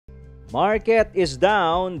Market is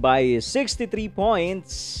down by 63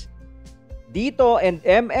 points. Dito and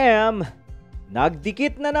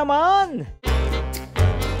nagdikit na naman.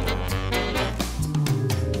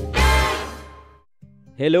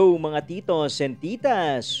 Hello mga titos and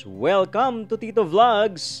titas. Welcome to Tito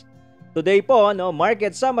Vlogs. Today po,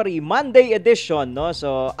 market summary, Monday edition,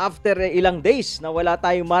 So, after ilang days na wala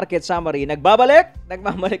tayong market summary, nagbabalik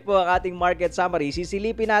po ang ating market summary.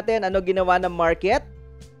 Sisilipin natin ano ginawa ng market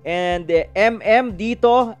and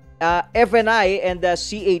dito, FNI and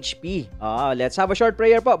CHP. Let's have a short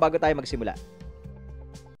prayer po bago tayo magsimula.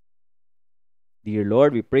 Dear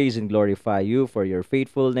Lord, we praise and glorify you for your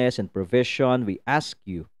faithfulness and provision. We ask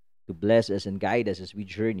you to bless us and guide us as we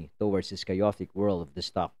journey towards this chaotic world of the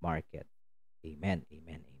stock market. Amen,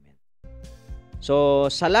 amen, amen. So,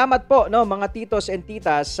 salamat po, mga titos and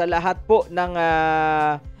titas sa lahat po ng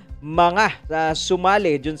mga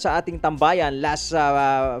sumali dun sa ating tambayan last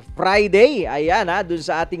Friday. Ayan, dun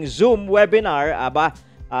sa ating Zoom webinar.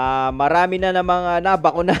 Marami na namang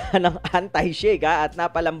nabakunahan ng anti-shake at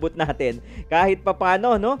napalambot natin kahit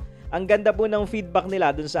papano, Ang ganda po ng feedback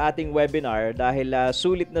nila dun sa ating webinar dahil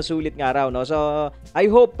sulit na sulit nga raw, So, I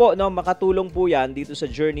hope po, makatulong po yan dito sa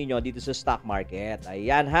journey nyo, dito sa stock market.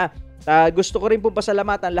 Ayan, gusto ko rin po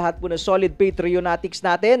pasalamatan lahat po ng solid Patreonatics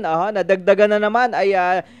natin. Nadagdagan na naman ay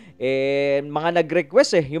mga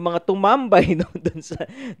nag-request yung mga tumambay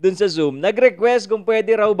dun sa Zoom. Nag-request kung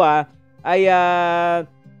pwede raw ba ay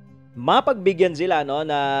mapagbigyan sila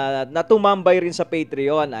na tumambay rin sa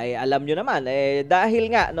Patreon. Ay alam nyo naman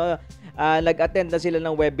dahil nga nag-attend na sila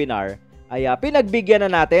ng webinar ay pinagbigyan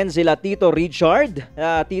na natin sila Tito Richard,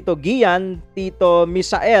 Tito Gian, Tito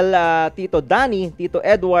Misael, Tito Danny, Tito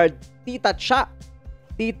Edward, Tita Cha,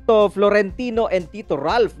 Tito Florentino and Tito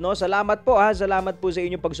Ralph, Salamat po salamat po sa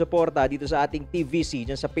inyong pagsuporta dito sa ating TVC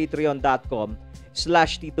diyan sa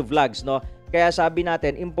patreon.com/TitoVlogs, Kaya sabi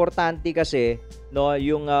natin, importante kasi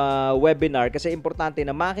yung webinar kasi importante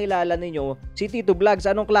na makilala ninyo si Tito Vlogs,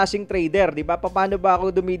 anong klaseng trader, di ba? Paano ba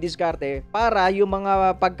ako dumidiskarte para yung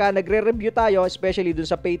mga pagka nagre-review tayo, especially dun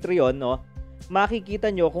sa Patreon,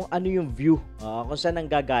 makikita nyo kung ano yung view, kung saan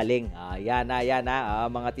ang gagaling. Yan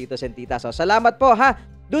mga titos and titas. So, salamat po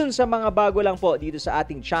dun sa mga bago lang po dito sa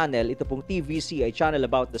ating channel. Ito pong TVC ay channel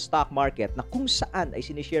about the stock market na kung saan ay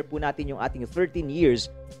sinishare po natin yung ating 13 years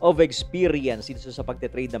of experience dito sa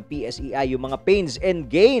pagte-trade ng PSEI, yung mga pains and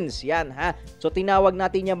gains. Yan So tinawag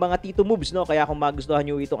natin yung mga Tito Moves, Kaya kung magustuhan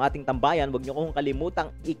nyo itong ating tambayan, huwag nyo kung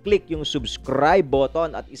kalimutang i-click yung subscribe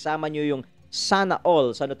button at isama nyo yung sana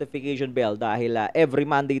all sa notification bell dahil every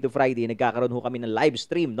Monday to Friday nagkakaroon ho kami ng live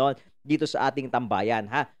stream dito sa ating tambayan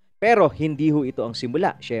Pero hindi ho ito ang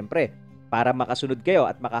simula. Syempre, para makasunod kayo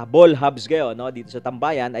at maka-ball hubs kayo dito sa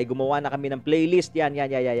tambayan ay gumawa na kami ng playlist.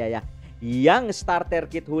 Yang starter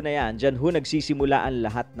kit ho na yan, dyan ho nagsisimula ang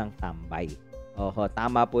lahat ng tambay.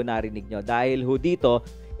 Tama po narinig nyo. Dahil ho dito,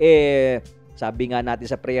 sabi nga natin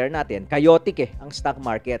sa prayer natin, chaotic ang stock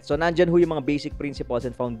market. So, nandyan ho yung mga basic principles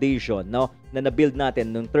and foundation na na-build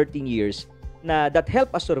natin nung 13 years na that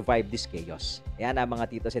help us survive this chaos. Ayan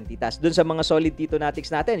mga titos and titas. Dun sa mga solid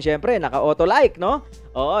Titonatics natin, syempre, naka-auto-like,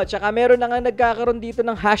 Oo, tsaka meron na nga nagkakaroon dito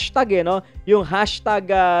ng hashtag, Yung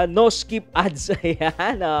hashtag no skip ads.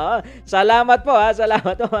 Ayan, Salamat po,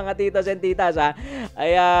 Salamat po mga titos and titas,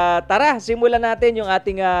 Ay, tara, simulan natin yung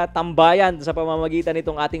ating tambayan sa pamamagitan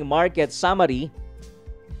nitong ating market summary.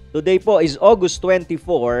 Today po is August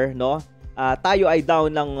 24, tayo ay down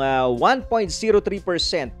ng 1.03%,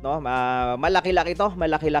 malaki-laki to,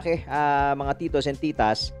 malaki-laki mga titos and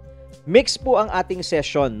titas. Mix po ang ating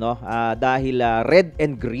session, dahil red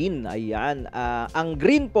and green. Ayan, ang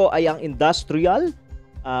green po ay ang industrial,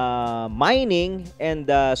 mining and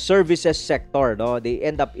services sector, They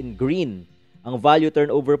end up in green. Ang value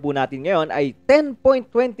turnover po natin ngayon ay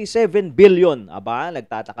 10.27 billion.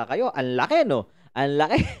 Nagtataka kayo, ang laki, Ang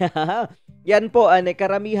laki. Yan po,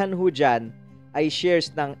 karamihan ho dyan ay shares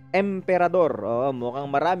ng Emperador. Mukhang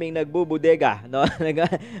maraming nagbubudega.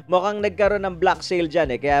 Mukhang nagkaroon ng black sale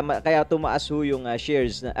dyan. Kaya tumaas ho yung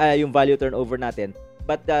shares, yung value turnover natin.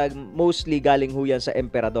 But mostly galing ho yan sa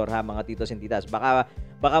Emperador, mga titos and titas. Baka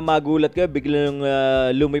magulat kayo, biglang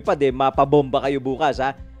lumipad, mapabomba kayo bukas,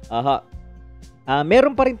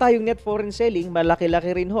 meron pa rin tayong net foreign selling.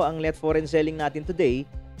 Malaki-laki rin ho ang net foreign selling natin today.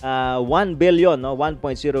 1 billion, 1.04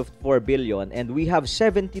 billion, and we have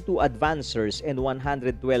 72 advancers and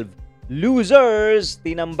 112 losers.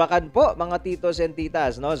 Tinambakan po mga titos and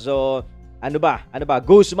titas, So, ano ba?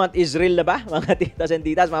 Ghost month Israel na ba, mga titos and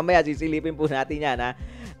titas? Mamaya sisilipin po natin yan,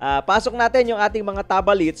 pasok natin yung ating mga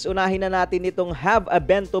tabalits. Unahin na natin itong have a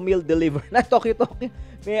bento meal delivered na Toki-Toki.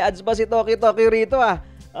 May ads ba si Toki-Toki rito,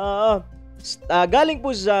 Galing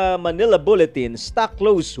po sa Manila Bulletin, stock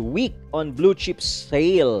close weak on blue chip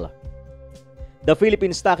sale. The Philippine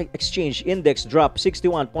Stock Exchange Index dropped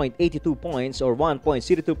 61.82 points or 1.02%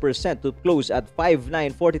 to close at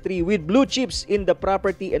 5943 with blue chips in the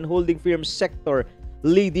property and holding firm sector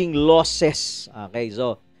leading losses. Okay,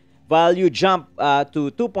 so value jumped to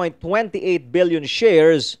 2.28 billion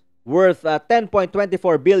shares worth 10.24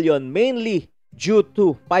 billion mainly due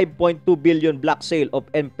to 5.2 billion block sale of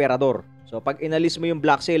Emperador. So pag inalis mo yung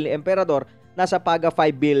block sale ni Emperador, nasa paga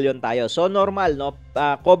 5 billion tayo. So normal, no?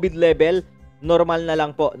 COVID level, normal na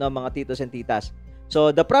lang po, no, mga titos and titas.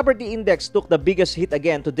 So the property index took the biggest hit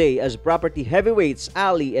again today as property heavyweights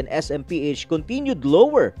Ali and SMPH continued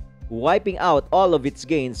lower, wiping out all of its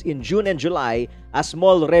gains in June and July as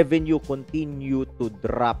small revenue continue to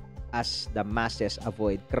drop as the masses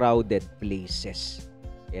avoid crowded places.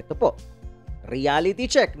 Ito po, reality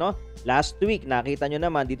check, no? Last week, nakita nyo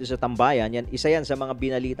naman dito sa Tambayan, isa yan sa mga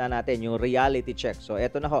binalita natin, yung reality check. So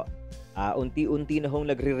eto na ho, unti-unti na hong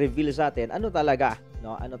nagre-reveal sa atin ano talaga,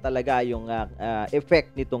 no? Ano talaga yung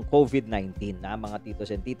effect nitong COVID-19, na mga titos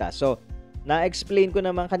and titas. So na-explain ko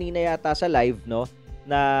naman kanina yata sa live, no,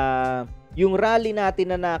 na yung rally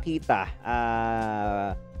natin na nakita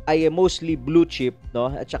ay mostly blue chip, no,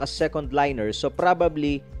 at saka second liners. So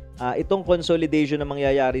probably itong consolidation na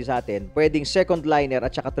mangyayari sa atin, pwedeng second liner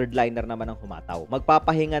at saka third liner naman ang humataw.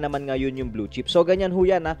 Magpapahinga naman ngayon yung blue chip. So ganyan ho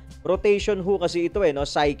yan, ha. Rotation ho kasi ito, no,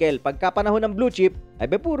 cycle. Pagka panahon ng blue chip, ay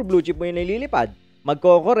puro blue chip mo yung nililipad.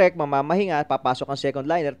 Magko-correct, mamamahinga, papasok ang second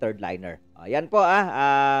liner, third liner. Ayan po,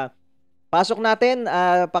 pasok natin,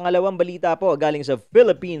 pangalawang balita po galing sa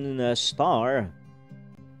Philippine Star.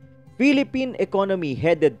 Philippine economy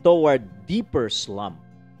headed toward deeper slump.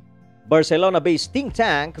 Barcelona-based think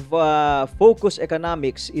tank Focus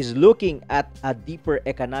Economics is looking at a deeper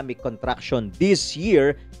economic contraction this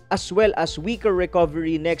year as well as weaker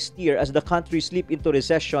recovery next year as the country slip into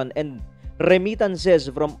recession and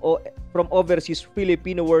remittances from overseas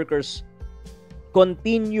Filipino workers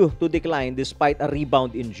continue to decline despite a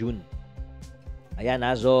rebound in June. Ayan,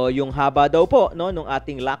 so yung haba daw po, no, nung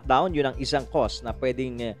ating lockdown, yun ang isang cause na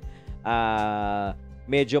pwedeng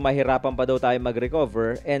medyo mahirapan pa daw tayo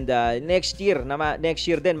mag-recover, and next year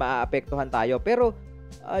din maaapektuhan tayo. Pero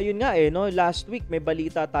yun nga, no, last week may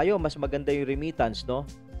balita tayo, mas maganda yung remittance, no.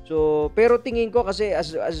 So pero tingin ko kasi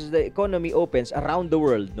as the economy opens around the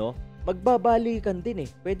world, no, magbabalikan din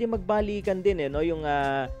pwede magbalikan din no, yung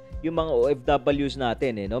mga OFWs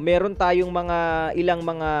natin no. Meron tayong ilang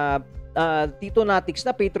mga titonatics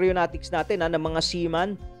na patrionatics natin na mga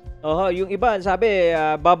seaman. Yung iba sabi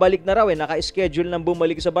babalik na raw, naka-schedule nang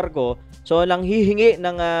bumalik sa barko. So lang hihingi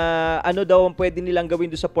ng ano daw ang pwede nilang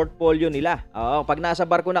gawin do sa portfolio nila. Pag nasa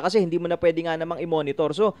barko na kasi hindi mo na pwede nga namang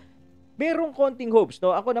i-monitor. So merong konting hopes,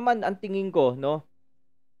 no. Ako naman ang tingin ko, no,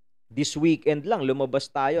 this weekend lang lumabas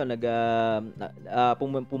tayo,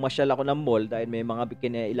 pumasyal ako ng mall dahil may mga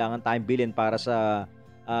kinailangan tayong bilhin para sa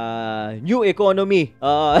new economy.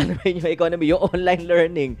 Ano ba yung new economy? Yung online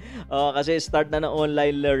learning. Kasi start na ng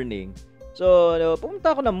online learning. So,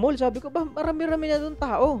 pumunta ako ng mall. Sabi ko, marami-rami na doon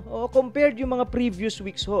tao. Compared yung mga previous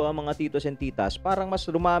weeks mga titos and titas, parang mas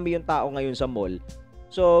rumami yung tao ngayon sa mall.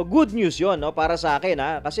 So, good news yon, no, para sa akin,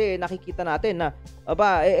 kasi nakikita natin na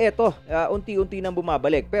eto, unti-unti nang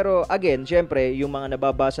bumabalik. Pero again, syempre, yung mga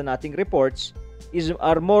nababasa nating reports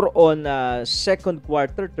are more on second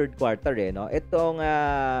quarter, third quarter, no. Itong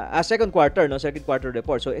second quarter, no, second quarter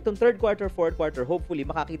report. So itong third quarter, fourth quarter, hopefully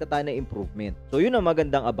makakita tayo ng improvement. So yun ang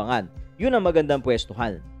magandang abangan. Yun ang magandang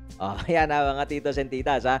pwestuhan. Ayan mga titos and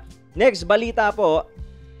titas, Next balita po,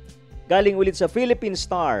 galing ulit sa Philippine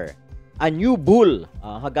Star. A new bull,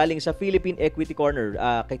 galing sa Philippine Equity Corner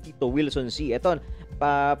kay Tito Wilson C. Ito,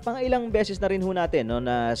 pang-ilang beses na rin ho natin, no,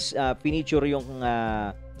 na feature yung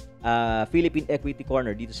Philippine Equity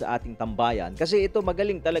Corner dito sa ating tambayan. Kasi ito,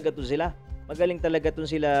 magaling talaga to sila. Magaling talaga to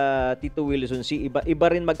sila, Tito Wilson C.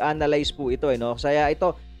 Iba rin mag-analyze po ito, no? Kaya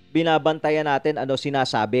ito, binabantayan natin ano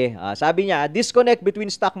sinasabi. Sabi niya, disconnect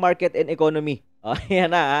between stock market and economy.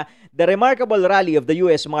 Ayan na, The remarkable rally of the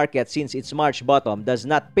US market since its March bottom does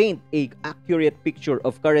not paint an accurate picture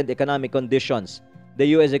of current economic conditions.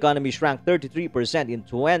 The US economy shrank 33% in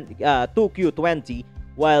 2Q20,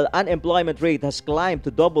 while unemployment rate has climbed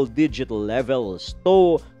to double-digit levels.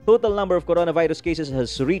 Total number of coronavirus cases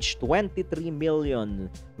has reached 23 million,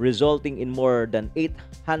 resulting in more than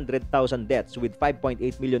 800,000 deaths, with 5.8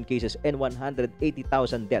 million cases and 180,000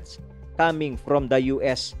 deaths coming from the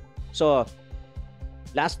US. So,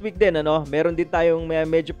 last week din, meron din tayong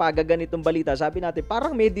medyo pagaganitong balita. Sabi natin,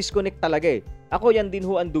 parang may disconnect talaga eh. Ako yan din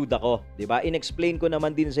ho ang duda ko, 'di ba? In-explain ko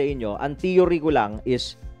naman din sa inyo. Ang theory ko lang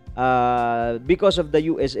is because of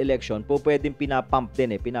the US election, pwedeng pinapump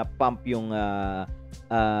din pinapump yung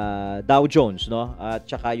Dow Jones, no? At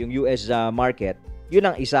saka yung US market. Yun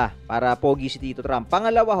ang isa para pogi si Tito Trump.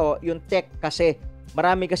 Pangalawa ho, yung tech kasi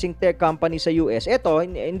marami kasing tech company sa US. Ito,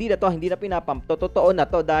 hindi na pinapump. Totoo na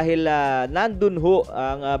to dahil nandun ho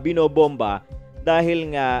ang binobomba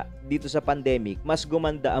dahil nga dito sa pandemic, mas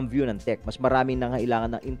gumanda ang view ng tech. Mas marami na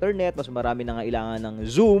kailangan ng internet, mas marami na kailangan ng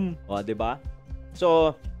Zoom, 'di ba?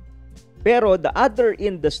 So, pero the other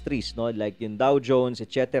industries, no, like yung Dow Jones,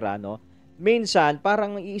 etc., no, minsan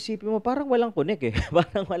parang iisipin mo parang walang connect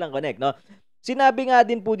parang walang connect, no? Sinabi nga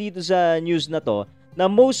din po dito sa news na to na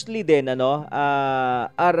mostly din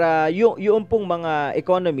yung pong mga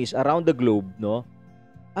economies around the globe, no,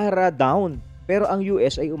 are down, pero ang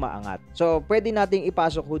US ay umaangat. So pwede nating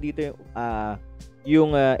ipasok ho dito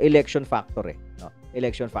yung election factor no?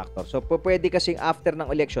 Election factor. So pwede kasing after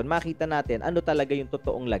ng election makita natin ano talaga yung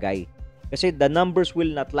totoong lagay. Kasi the numbers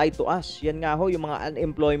will not lie to us. Yan nga ho yung mga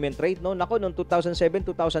unemployment rate, no. Nako noong 2007,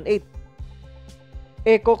 2008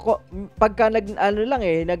 pagka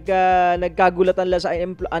nagkagulatan lang sa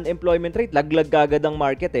unemployment rate, laglag agad ang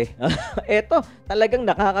market Eto, talagang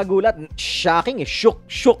nakakagulat. Shocking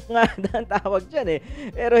shook nga ang tawag diyan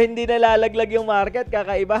Pero hindi nalalaglag yung market,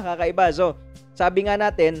 kakaiba. So, sabi nga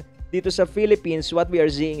natin, dito sa Philippines, what we are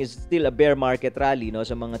seeing is still a bear market rally, no,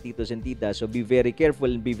 sa mga titos and titas. So, be very careful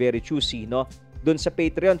and be very choosy, no. Doon sa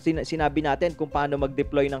Patreon, sinabi natin kung paano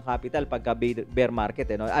mag-deploy ng capital pagka bear market,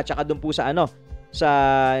 no. At saka doon po sa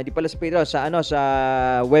hindi pala sa Patreon, sa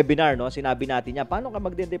webinar, no, sinabi natin yan, paano ka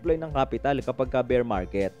magde-deploy ng capital kapag ka bear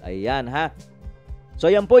market. Ayan, ha. So,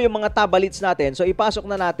 yan po yung mga tabalits natin. So, ipasok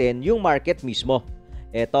na natin yung market mismo.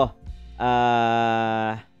 Eto,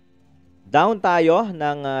 down tayo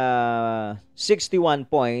ng 61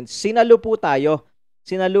 points. Sinalo po tayo.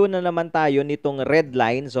 Sinalo na naman tayo nitong red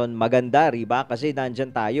line zone. Maganda, riba? Kasi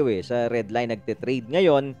nandyan tayo sa red line nagte-trade.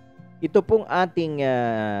 Ngayon, ito pong ating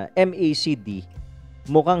MACD,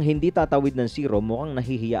 mukhang hindi tatawid ng zero, mukhang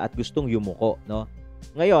nahihiya at gustong yumuko, no?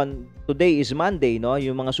 Ngayon, today is Monday, no?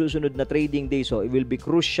 Yung mga susunod na trading day, so it will be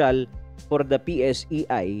crucial for the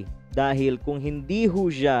PSEI dahil kung hindi ho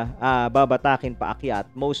siya babatakin paakyat,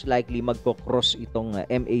 most likely magko-cross itong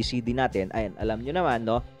MACD natin. Ayan, alam nyo naman,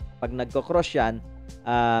 no? Pag nagko-cross yan,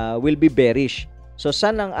 will be bearish. So,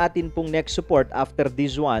 saan ang atin pong next support after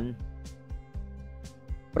this one?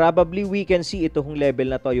 Probably we can see itong level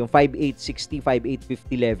na to, yung 5860,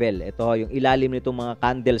 5850 level. Ito, yung ilalim nitong mga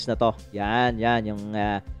candles na to. Yan, yung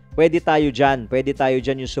pwede tayo dyan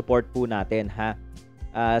yung support po natin, ha.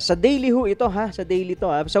 Sa daily ho ito, ha, sa daily to,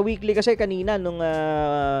 ha. Sa weekly kasi kanina nung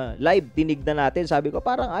live tinignan natin, sabi ko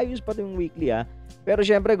parang ayos pa yung weekly, ha. Pero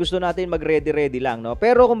syempre gusto natin mag-ready lang, no.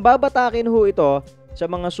 Pero kung babatakin ho ito sa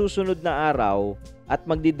mga susunod na araw at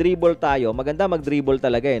magdi-dribble tayo, maganda mag-dribble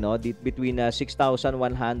talaga no, between 6,100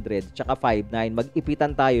 tsaka 5,900,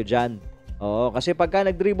 mag-ipitan tayo dyan. Oo, kasi pagka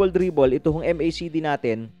nag-dribble, ito hong MACD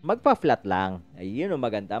natin, magpa-flat lang. Ayun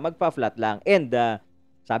maganda, magpa-flat lang. And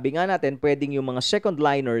sabi nga natin, pwedeng yung mga second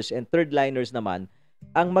liners and third liners naman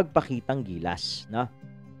ang magpakitang gilas, no?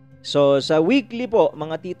 So, sa weekly po,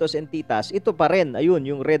 mga titos and titas, ito pa rin, ayun,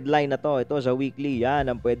 yung red line na to, ito sa weekly, yan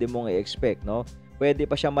ang pwede mong i-expect, no? Pwede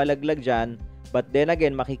pa siya malaglag dyan, but then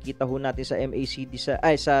again, makikita ho natin sa MACD,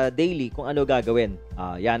 sa daily, kung ano gagawin.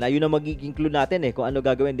 Yan, ayun ang magiging clue natin kung ano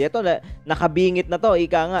gagawin. Dito, nakabingit na to,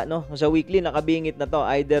 ika nga, no? Sa weekly, nakabingit na to,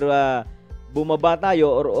 either bumaba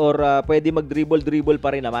tayo or pwede mag-dribble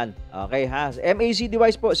pa rin naman. Okay, ha? MACD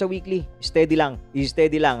wise po, sa weekly, steady lang,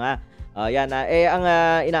 ha? Yan ang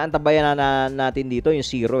inaantabayan natin dito yung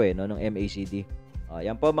zero no ng MACD.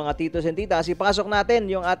 Yan po mga titos and titas, ipasok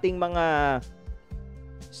natin yung ating mga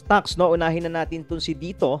stocks, no. Unahin na natin tong si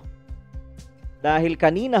dito dahil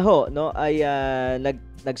kanina ho no ay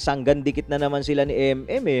nagsanggan dikit na naman sila ni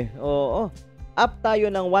MM Oo. Up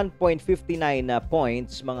tayo ng 1.59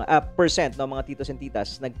 points mga percent no mga titos and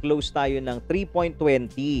titas. Nag-close tayo ng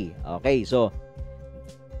 3.20. Okay, so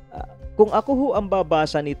kung ako ho ang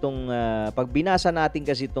babasa nitong pag binasa natin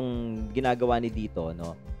kasi itong ginagawa ni dito,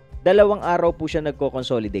 no, 2 araw po siya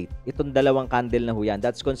nagko-consolidate. Itong 2 candle na ho yan,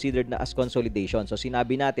 that's considered na as consolidation. So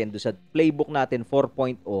sinabi natin do sa playbook natin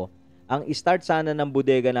 4.0, ang start sana ng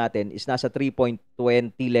bodega natin is nasa 3.20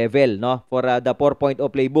 level, no, for the 4.0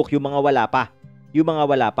 playbook, yung mga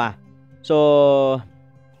wala pa. So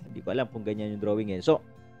hindi ko alam kung ganyan yung drawing So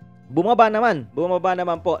bumaba naman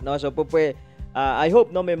po, no. So I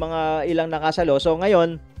hope no may mga ilang nakasalo. So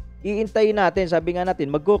ngayon, iintayin natin, sabi nga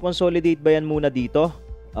natin, magko-consolidate ba yan muna dito?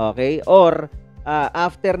 Okay? Or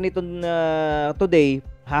after nito today,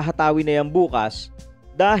 hahatawin na yan bukas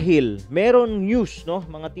dahil meron news, no,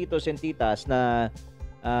 mga titos and titas na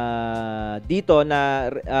dito na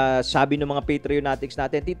sabi ng mga Patreonatics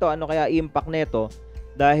natin, Tito, ano kaya impact nito?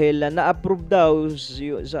 Dahil na-approve daw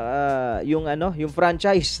yung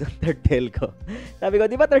franchise ng Third Telco. Sabi ko,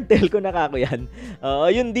 di ba Third Telco nakako yan?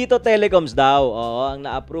 Yun dito Telecoms daw. Ang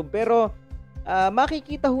na-approve. Pero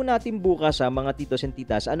makikita ho natin bukas mga titos and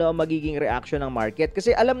titas ano ang magiging reaction ng market.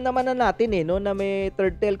 Kasi alam naman na natin no, na may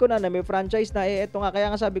Third Telco na may franchise na. Eto nga,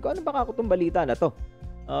 kaya nga sabi ko, ano ba kako itong balita na to?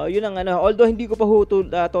 Yun ang although hindi ko pa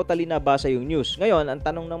totally nabasa yung news. Ngayon, ang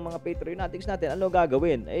tanong ng mga Patreonatics natin, ano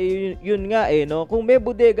gagawin? Yun nga no, kung may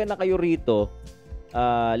bodega na kayo rito,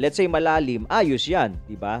 let's say malalim, ayos yan,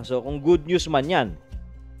 di ba? So kung good news man yan.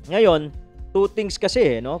 Ngayon, two things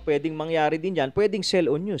kasi no, pwedeng mangyari din yan, pwedeng sell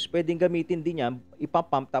on news, pwedeng gamitin din yan,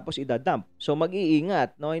 ipapump tapos idadump. So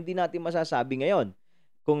mag-iingat, no, hindi natin masasabi ngayon.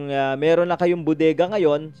 Kung meron na kayong bodega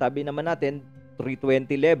ngayon, sabi naman natin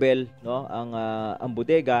 320 level, no, ang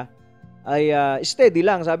bodega ay steady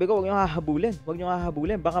lang. Sabi ko, wag niyo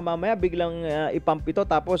hahabulin. Baka mamaya biglang ipump ito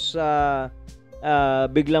tapos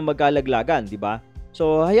biglang magkalaglagan, di ba?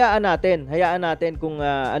 So hayaan natin kung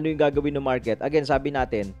ano yung gagawin ng market. Again, sabi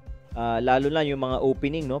natin, lalo na yung mga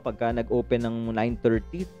opening, no, pagka nag-open ng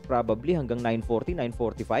 9:30 probably hanggang 9:40,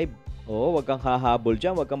 9:45. Wag kang hahabol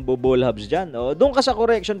diyan, wag kang bubulhabs diyan. Doon ka sa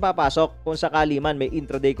correction papasok kung sakali man may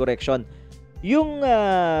intraday correction. Yung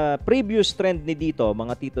previous trend ni dito,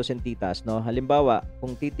 mga titos and titas, no? Halimbawa,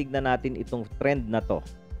 kung titignan natin itong trend na to.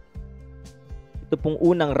 Ito pong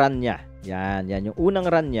unang run niya. Yan yung unang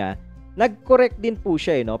run niya. Nag-correct din po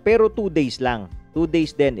siya, no? Pero 2 days lang. 2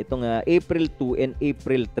 days din itong April 2 and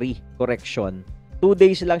April 3 correction. 2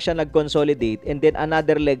 days lang siya nag-consolidate and then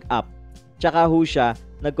another leg up. Tsaka ho siya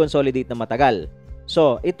nag-consolidate na matagal.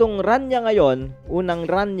 So, itong run niya ngayon, unang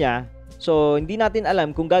run niya, so, hindi natin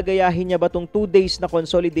alam kung gagayahin niya ba itong 2 days na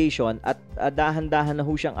consolidation at dahan-dahan na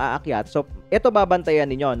ho siyang aakyat. So, ito babantayan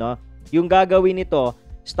ninyo, no? Yung gagawin nito,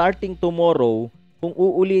 starting tomorrow, kung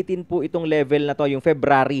uulitin po itong level na to, yung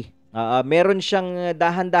February, meron siyang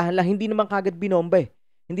dahan-dahan lang, hindi naman kagad binomba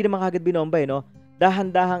no?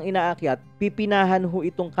 Dahan-dahang inaakyat, pipinahan ho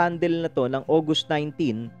itong candle na to ng August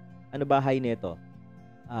 19. Ano ba high nito?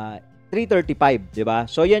 335, di ba?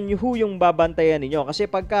 So yan yung babantayan ninyo kasi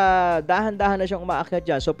pagka dahan-dahan na siyang umaakyat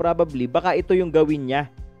diyan, so probably baka ito yung gawin niya.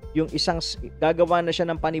 Yung isang gagawa na siya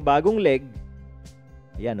ng panibagong leg.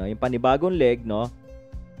 Ayan no, yung panibagong leg, no.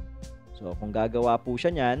 So kung gagawa po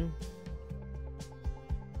siya niyan,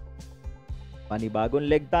 panibagong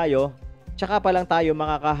leg tayo, tsaka pa lang tayo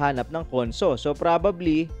makakahanap ng konso. So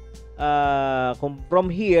probably kung from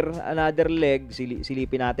here another leg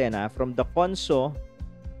silipin natin from the konso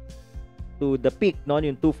to the peak, no,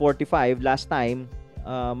 yung 245 last time,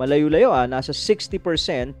 malayo-layo nasa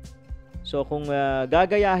 60%. So kung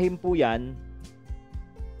gagayahin po yan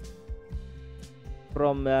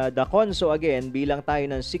from the conso again, bilang tayo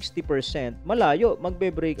ng 60%, malayo,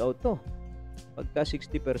 magbe-breakout to. Pagka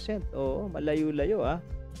 60%, malayo-layo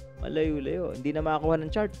malayo-layo. Hindi na makakuha ng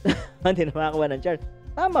chart.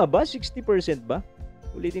 Tama ba? 60% ba?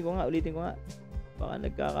 Ulitin ko nga. Baka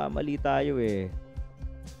nagkakamali tayo eh.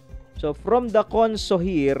 So, from the conso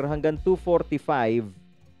here hanggang 245,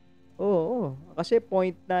 kasi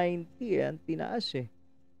 0.90 yan, tinaas eh.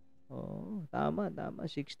 Tama,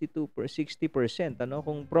 60%, ano?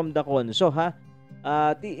 Kung from the conso,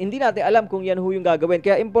 hindi natin alam kung yan yung gagawin.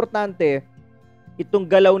 Kaya importante, itong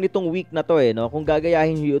galaw nitong week na to no? Kung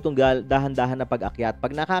gagayahin nyo itong dahan-dahan na pag-akyat,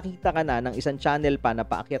 pag nakakita ka na ng isang channel pa na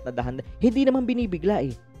paakyat na dahan, hindi naman binibigla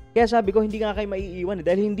eh. Kaya sabi ko, hindi nga kayo maiiwan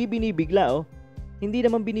dahil hindi binibigla Hindi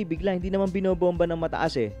naman binibigla, hindi naman binobomba ng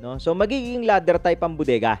mataas no? So magiging ladder type ang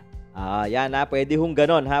bodega. Yan pwede hong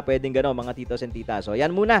ganon pwedeng ganon mga titos and titas. So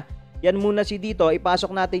yan muna si dito,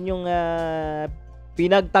 ipasok natin yung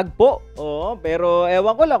pinagtagpo. Pero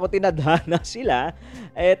ewan ko lang kung tinadhana sila.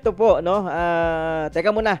 Eto po, no?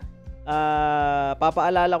 Teka muna.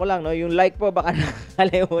 Papaalala ko lang, no? Yung like po, baka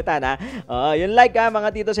nakalimutan, yung like,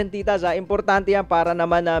 mga titos and titas, importante yan para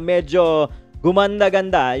naman medyo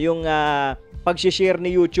gumanda-ganda yung pag-share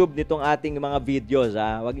ni YouTube nitong ating mga videos.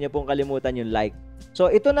 Huwag niyo pong kalimutan yung like.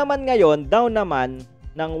 So, ito naman ngayon, down naman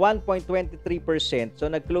ng 1.23%. So,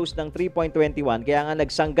 nag-close ng 3.21. Kaya nga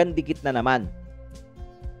nagsanggan dikit na naman.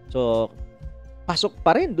 So, pasok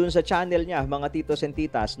pa rin dun sa channel niya, mga titos and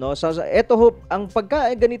titas, no? So, ito ho, ang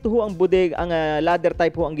pagka ganito ho ang bodega, ang ladder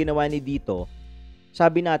type ho ang ginawa ni dito.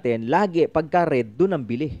 Sabi natin, lagi pagka red, dun ang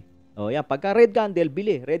bili. O yan, pagka red candle,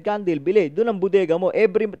 bili. Red candle, bili. Doon ang bodega mo.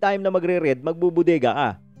 Every time na magre-red, magbubudega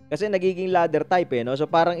ka. Kasi nagiging ladder type eh, no? So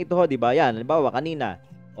parang ito ho, 'di ba? Yan, halimbawa kanina,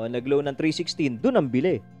 nag-low ng 316, doon ang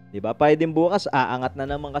bili. 'Di ba? Pwedeng bukas aangat na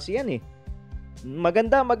naman kasi yan eh.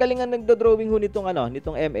 Maganda, magaling ang nagdo-drawing ho nitong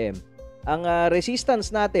MM. Ang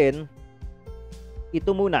resistance natin,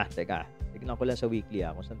 ito muna. Teka, tignan ko lang sa weekly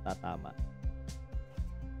kung saan tatama.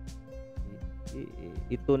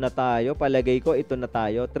 Ito na tayo, palagay ko ito na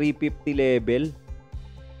tayo, 350 level.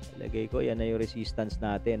 Palagay ko yan na yung resistance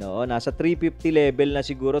natin. Nasa 350 level na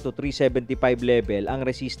siguro to 375 level ang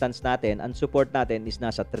resistance natin. Ang support natin is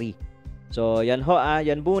nasa 3. So yan ho,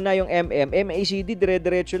 yan muna yung MM. MACD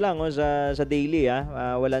dire-diretso lang sa daily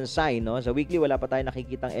walang sign, no. Sa weekly wala pa tayong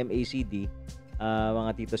nakikitang MACD,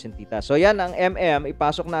 mga titos and titas. So yan ang MM,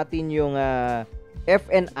 ipasok natin yung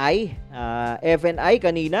FNI. FNI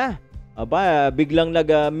kanina. Biglang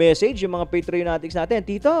nag-message yung mga Patreonatics natin,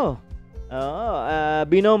 Tito.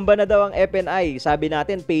 Binomba na daw ang FNI. Sabi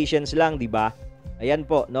natin patience lang, 'di ba? Ayan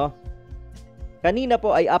po, no. Kanina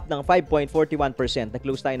po ay up ng 5.41%.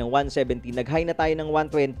 Nag-close tayo ng 170. Nag-high na tayo ng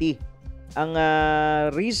 120. Ang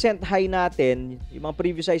recent high natin, yung mga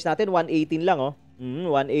previous highs natin, 118 lang,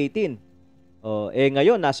 118.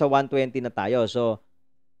 Ngayon, nasa 120 na tayo. So,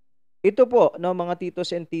 ito po, no, mga titos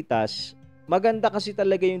and titas, maganda kasi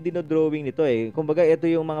talaga yung dinodrawing nito eh. Kumbaga, ito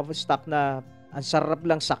yung mga stock na ang sarap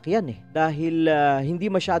lang sakyan eh. Dahil hindi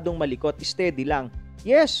masyadong malikot, steady lang.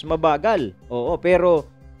 Yes, mabagal. Oo, pero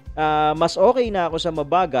mas okay na ako sa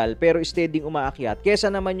mabagal pero steady umaakyat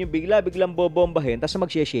kesa naman yung biglang bobombahin tapos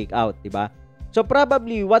magse-shake out, di ba? So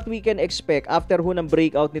probably what we can expect after ng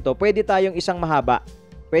breakout nito, pwede tayong isang mahaba.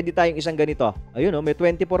 Pwede tayong isang ganito. Ayun, may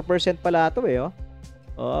 24% pala ito eh,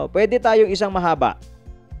 pwede tayong isang mahaba.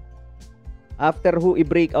 After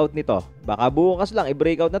i-breakout nito, baka bukas lang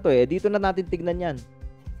i-breakout na to eh. Dito na natin tignan yan.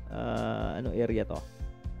 Anong area to?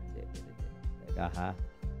 Teka ha.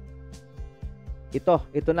 Ito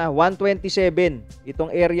na, 127.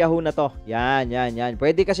 Itong area ho na to. Yan.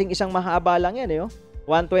 Pwede kasing isang mahaba lang yan eh.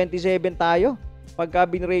 127 tayo pagka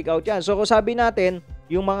bin-breakout yan. So kung sabi natin,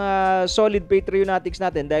 yung mga solid Patreonatics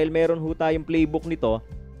natin, dahil meron ho tayong playbook nito,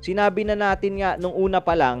 sinabi na natin nga nung una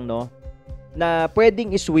pa lang, no, na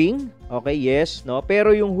pwedeng i-swing. Okay, yes, no?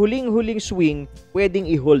 Pero yung huling swing,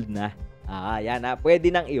 pwedeng i-hold na. Yan pwede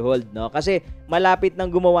nang i-hold, no? Kasi malapit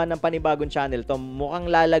nang gumawa ng panibagong channel to. Mukhang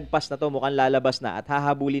lalagpas na to, mukhang lalabas na at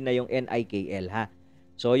hahabulin na yung NIKL, ha.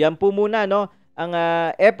 So, yan po muna, no? Ang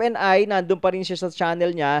FNI, nandun pa rin siya sa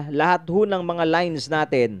channel niya. Lahat ho ng mga lines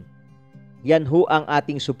natin, yan ho ang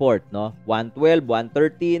ating support, no? 112,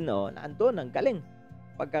 113, nandun, ang galing.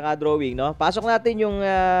 Pagkakadrawing, no? Pasok natin yung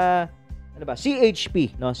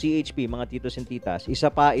CHP, no? CHP, mga titos and titas. Isa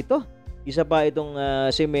pa itong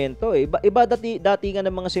semento. Iba datingan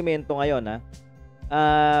ng mga semento ngayon, ha.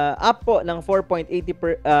 Up po ng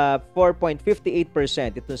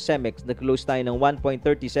 4.58%. Itong Cemex, nag-close tayo ng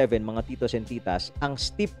 1.37, mga titos and titas. Ang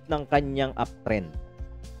steep ng kanyang uptrend.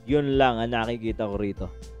 Yun lang ang nakikita ko rito.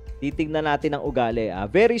 Titignan natin ang ugali.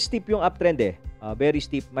 Very steep yung uptrend eh. Very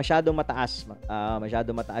steep. Masyadong mataas.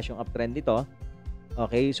 Masyadong mataas yung uptrend nito.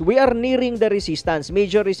 Okay, so we are nearing the resistance,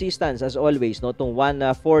 major resistance as always, no, itong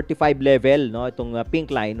 145 level, no, itong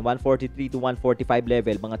pink line, 143 to 145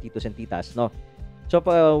 level, mga titos and titas, no. So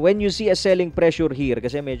when you see a selling pressure here,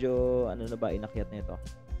 kasi medyo inakyat nito.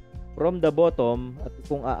 From the bottom, at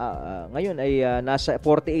kung ngayon ay nasa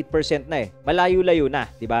 48% na eh. Malayo-layo na,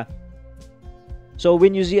 'di ba? So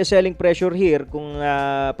when you see a selling pressure here, kung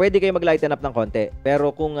pwede kayo mag-lighten up ng konti,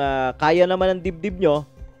 pero kung kaya naman ng dibdib nyo,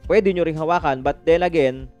 pwede nyo ring hawakan, but then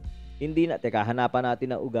again, hindi na. Teka, hanapan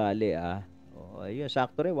natin ang ugali, ayun,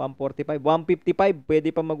 sakto rin, 145, 155,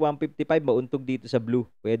 pwede pa mag 155, mauntog dito sa blue.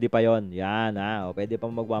 Pwede pa yon. Yan, pwede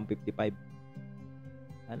pa mag 155.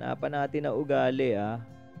 Hanapan natin ang ugali,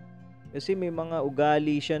 Kasi may mga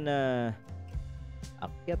ugali siya na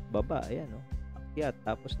akyat, baba, ayan, akyat,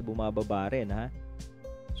 tapos bumababa rin, ha.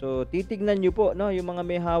 So, titignan nyo po, no, yung mga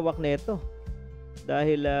may hawak nito.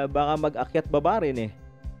 Dahil baka mag-akyat baba rin, eh.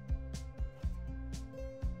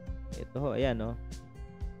 Ito, ayan,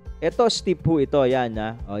 Ito, steep ho ito, yan,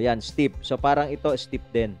 ha. Yan, steep. So, parang ito, steep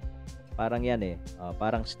din. Parang yan, eh.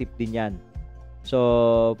 Parang steep din yan.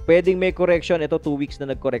 So, pwedeng may correction. Ito, 2 weeks na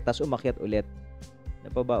nag-correct, tapos umakyat ulit. Ano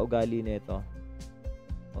pa ba ugali nito?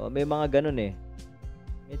 May mga ganun, eh.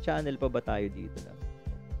 May channel pa ba tayo dito na?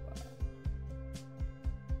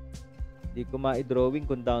 Hindi ko ma-drawing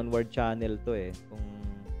kung downward channel to, eh. Kung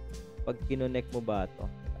pag kinonect mo ba to?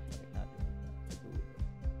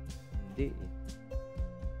 Hindi, eh.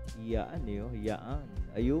 Iyaan, eh. Iyaan.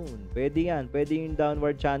 Ayun, pwede yan. Pwede yung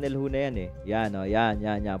downward channel ho na yan eh. Yan, oh, yan.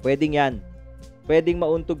 Pwedeng yan. Pwedeng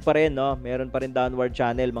mauntog pa rin, no? Meron pa rin downward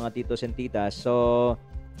channel, mga titos and titas. So,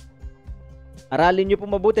 aralin nyo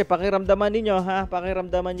po mabuti. Pakiramdaman ninyo, ha?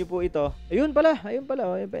 Pakiramdaman nyo po ito. Ayun pala.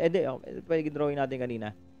 Pwede drawing natin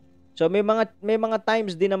kanina. So, may mga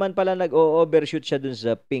times din naman pala nag-o-overshoot siya dun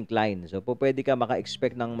sa pink line. So, pwede ka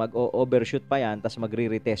maka-expect ng mag-o-overshoot pa yan, tas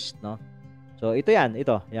magre-retest, no? So, ito. Yan,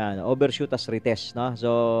 overshoot as retest, no? So,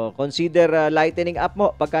 consider lightening up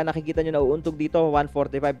mo pagka nakikita nyo na uuntog dito,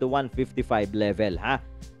 145 to 155 level, ha?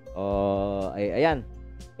 Ayan.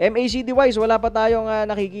 MACD wise, wala pa tayong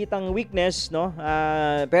nakikitang weakness, no?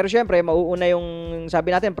 Pero syempre, mauuna yung,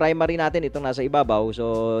 sabi natin, primary natin, itong nasa ibabaw.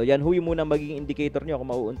 So, yan huy muna magiging indicator nyo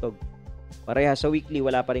kung mauuntog. Pareha sa weekly,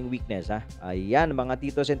 wala pa ring weakness, ha? Ayan, mga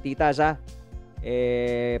titos and titas, ha?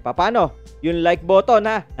 Paano? Yung like button,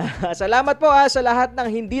 ha? Salamat po, ha, sa lahat ng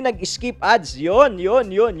hindi nag-skip ads. Yun.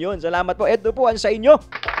 Salamat po. Ito po ang sa inyo.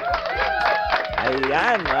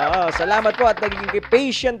 Ayan. Salamat po at naging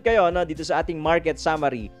patient kayo, no, dito sa ating market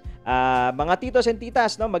summary. Mga titos and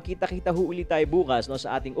titas, no, magkita-kita ulit tayo bukas, no,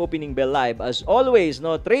 sa ating opening bell live. As always,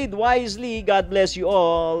 no, trade wisely. God bless you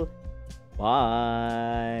all.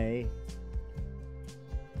 Bye.